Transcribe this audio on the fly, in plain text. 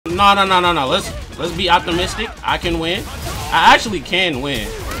No. Let's be optimistic. I can win. I actually can win.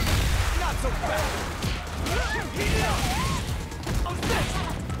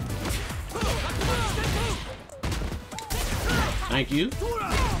 Thank you.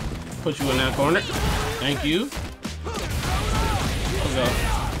 Put you in that corner. Thank you. Let's go.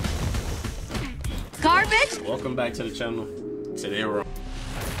 Garbage. Welcome back to the channel. Today we're on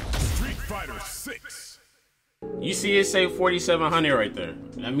Street Fighter 6. You see it say 4,700 right there.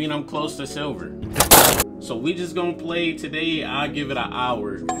 That mean I'm close to silver. So we just gonna play today. I'll give it an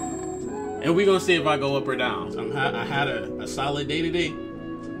hour. And we gonna see if I go up or down. I had a solid day today.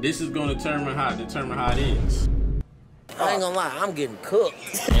 This is gonna determine how it ends. I ain't gonna lie, I'm getting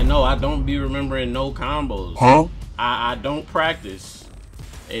cooked. And no, I don't be remembering no combos. Huh? I don't practice.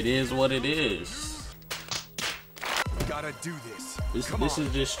 It is what it is. Gotta do this. This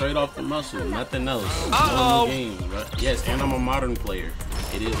is just straight off the muscle, nothing else. No new games, bro. Yes, and I'm a modern player.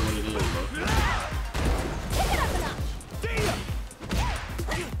 It is what it is, bro.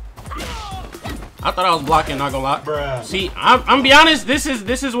 I thought I was blocking, not gonna lie. Bruh. See, I'm be honest. This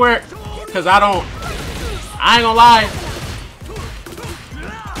is where, cause I ain't gonna lie.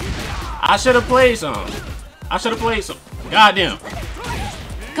 I should have played some. Goddamn.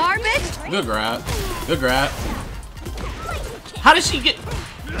 Garbage. Good grab. Good grab. How did she get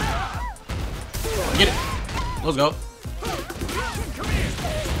it? Let's go.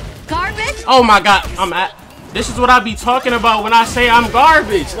 Garbage. Oh my god, this is what I be talking about when I say I'm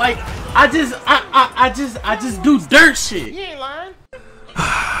garbage. Like I just do dirt shit. You ain't lying.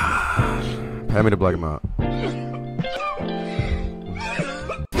 Pay me to black him out.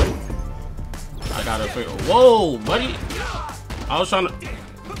 I gotta figure. Whoa, buddy. I was trying to.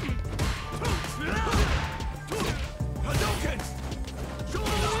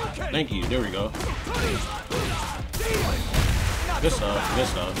 Thank you. There we go. Good stuff. Good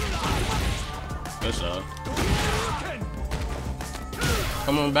stuff. Good stuff.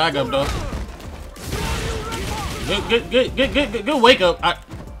 Come on, back up though. Good wake up.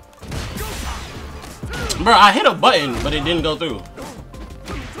 Bro, I hit a button, but it didn't go through.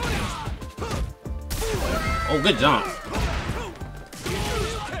 Oh, good jump.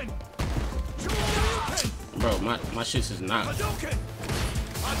 Bro, my shit is not.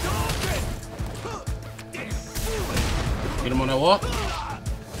 Get him on that wall.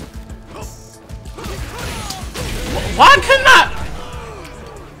 Why couldn't I?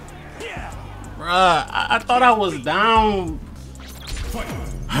 Bruh, I thought I was down.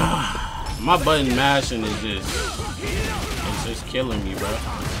 My button mashing is just killing me, bro.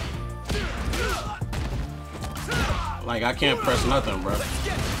 Like I can't press nothing, bro.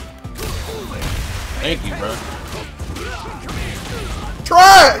 Thank you, bro.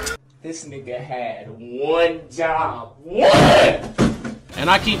 Try it! This nigga had one job. One! And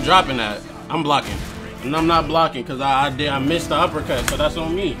I keep dropping that. I'm blocking. And I'm not blocking because I missed the uppercut, so that's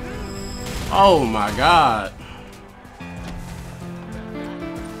on me. Oh my god.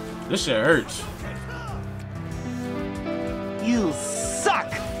 This shit hurts. You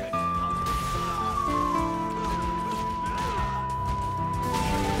suck!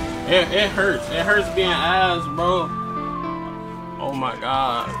 It hurts. It hurts being ass, bro. Oh my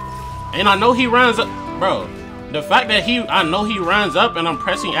god. And I know he runs up, bro. The fact that I know he runs up and I'm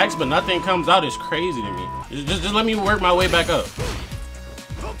pressing X but nothing comes out is crazy to me. Just let me work my way back up.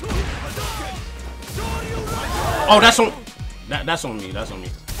 Oh, that's on me. That's on me.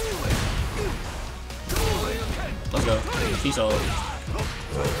 Let's go. Peace out.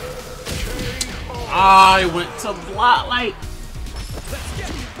 I went to block like.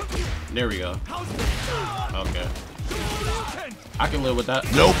 There we go. Okay. I can live with that.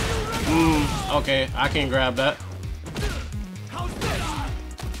 Nope. Okay, I can grab that.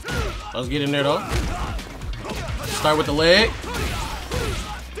 Let's get in there though. Start with the leg.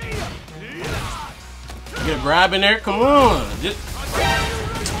 Get a grab in there. Come on.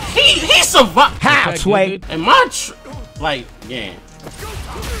 He survived. Halfway. And my like, yeah.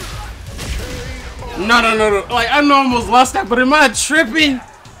 No. Like I almost lost that, but am I tripping?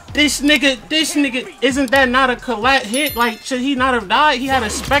 This nigga, isn't that not a collat hit? Like, should he not have died? He had a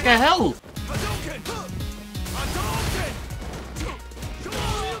speck of health.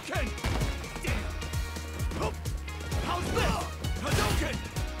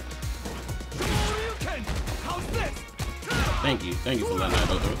 Thank you for letting that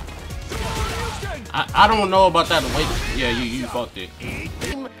go through. I don't know about that. Wait, yeah, you fucked it.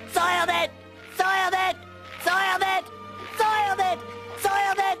 Soiled it. Soiled it. Soiled it. Soiled it.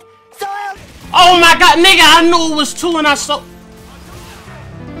 Soiled it. Soiled. Oh my god, nigga, I knew it was two and I saw.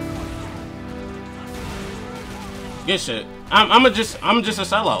 Good shit. I'm just a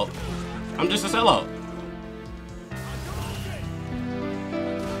sellout. I'm just a sellout.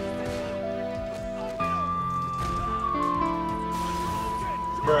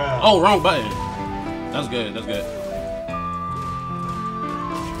 Bruh. Oh, wrong button. That's good. That's good.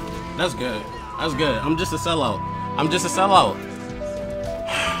 That's good. That's good. I'm just a sellout. I'm just a sellout.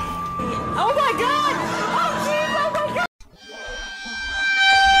 Oh my god! Oh jeez, oh my god!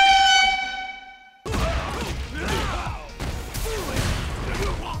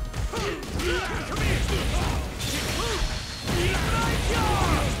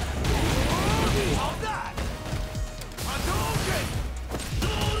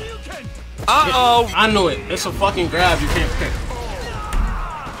 Uh-oh. I knew it. It's a fucking grab. You can't pick.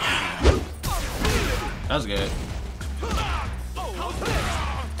 That's good.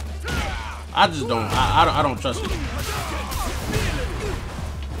 I just don't. I don't trust it.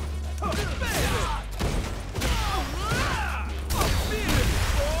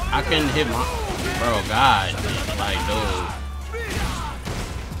 I couldn't hit my bro. God, like dude.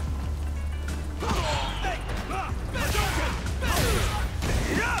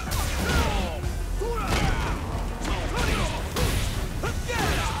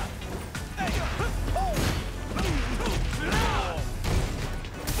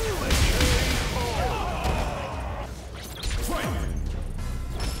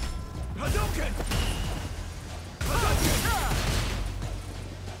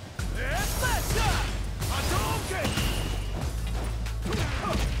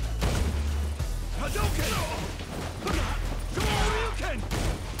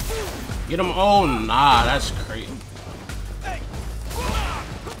 Get him. Oh, nah, that's crazy.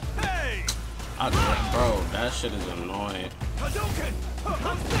 Bro, that shit is annoying.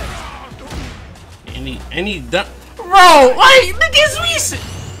 Any bro, like, look at me.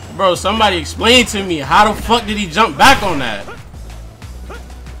 Bro, somebody explain to me how the fuck did he jump back on that?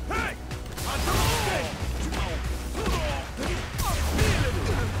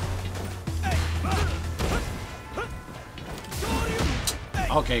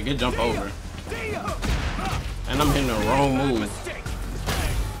 Okay, good jump over. And I'm hitting the wrong move.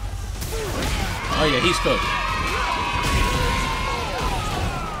 Oh yeah, he's cooked.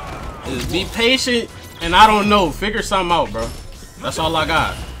 Just be patient, and I don't know. Figure something out, bro. That's all I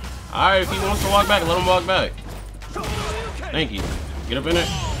got. Alright, if he wants to walk back, let him walk back. Thank you. Get up in there.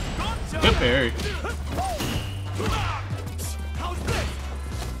 Good parry.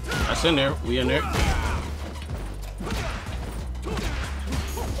 That's in there. We in there.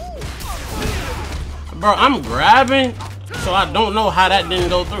 Bro, I'm grabbing, so I don't know how that didn't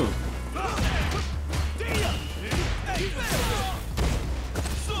go through.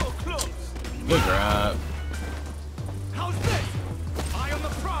 Good grab.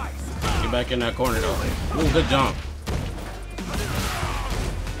 Get back in that corner though. Ooh, good jump.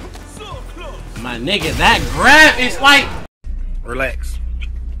 My nigga, that grab is like... Relax.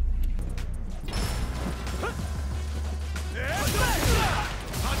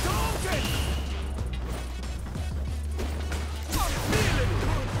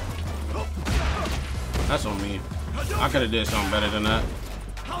 That's on me. I could have did something better than that.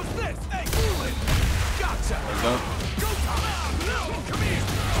 Let's go.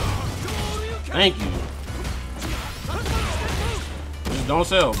 Thank you. Just don't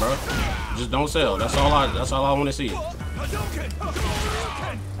sell, bro. Just don't sell. That's all I want to see.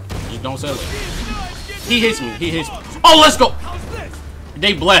 Just don't sell it. He hits me. He hits me. Oh, let's go.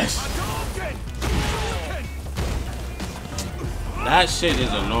 They blessed. That shit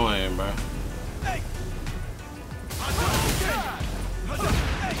is annoying, bro.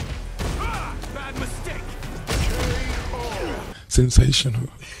 Sensational.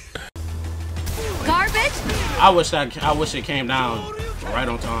 Garbage? I wish it came down right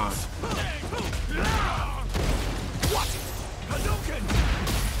on time.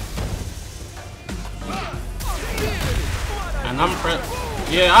 And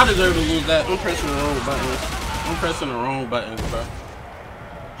yeah, I deserve to lose that. I'm pressing the wrong buttons. I'm pressing the wrong buttons, bro.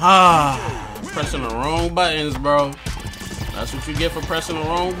 I'm pressing the wrong buttons, bro. That's what you get for pressing the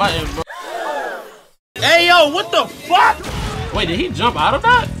wrong buttons, bro. Hey, yo, what the fuck? Wait, did he jump out of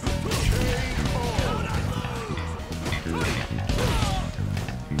that?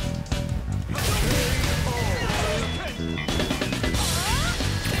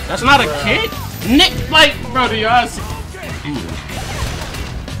 That's not a kick? Nick, like, bro, do y'all see?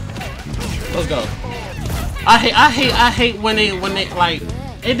 Let's go. I hate when they like,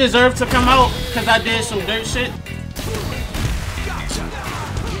 it deserved to come out because I did some dirt shit.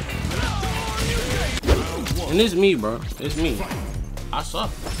 And it's me, bro. It's me. I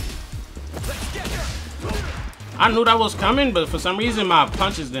suck. I knew that was coming, but for some reason my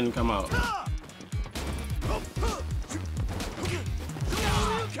punches didn't come out. Bro,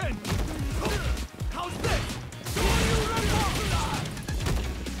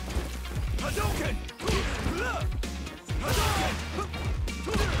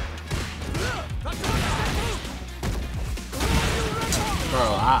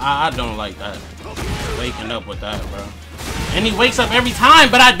 I don't like that. Waking up with that, bro. And he wakes up every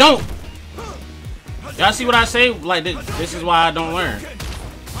time, but I don't. Y'all see what I say? Like, this is why I don't learn.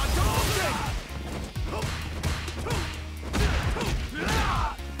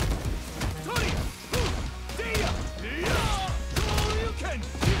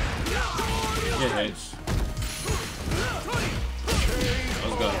 Get hits.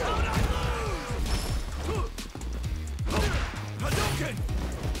 Let's go.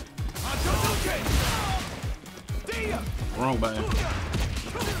 Wrong button.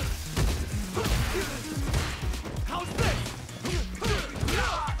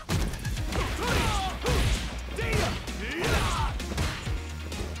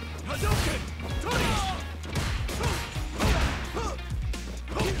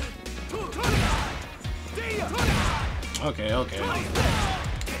 Okay, okay.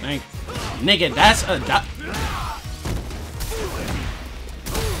 Thank nigga, that's a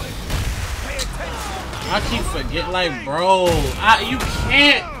I keep forgetting, like, bro, you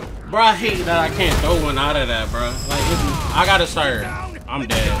can't, bro. I hate that I can't throw one out of that, bro. Like, I gotta start. I'm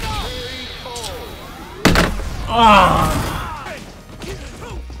dead.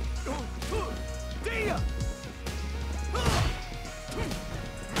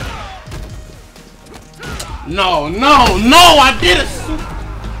 No, I did it,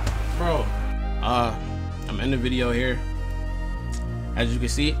 bro. I'm in the video here. As you can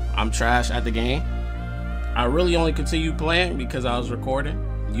see, I'm trash at the game. I really only continue playing because I was recording.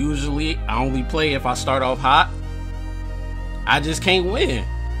 Usually, I only play if I start off hot. I just can't win.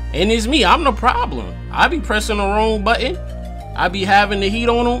 And it's me, I'm the problem. I be pressing the wrong button. I be having the heat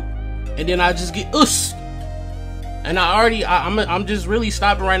on them. And then I just get us. And I'm just really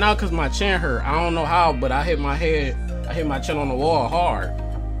stopping right now because my chin hurt. I don't know how, but I hit my chin on the wall hard.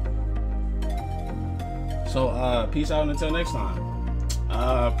 So, peace out until next time.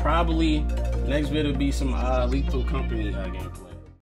 Probably next video will be some Lethal Company gameplay.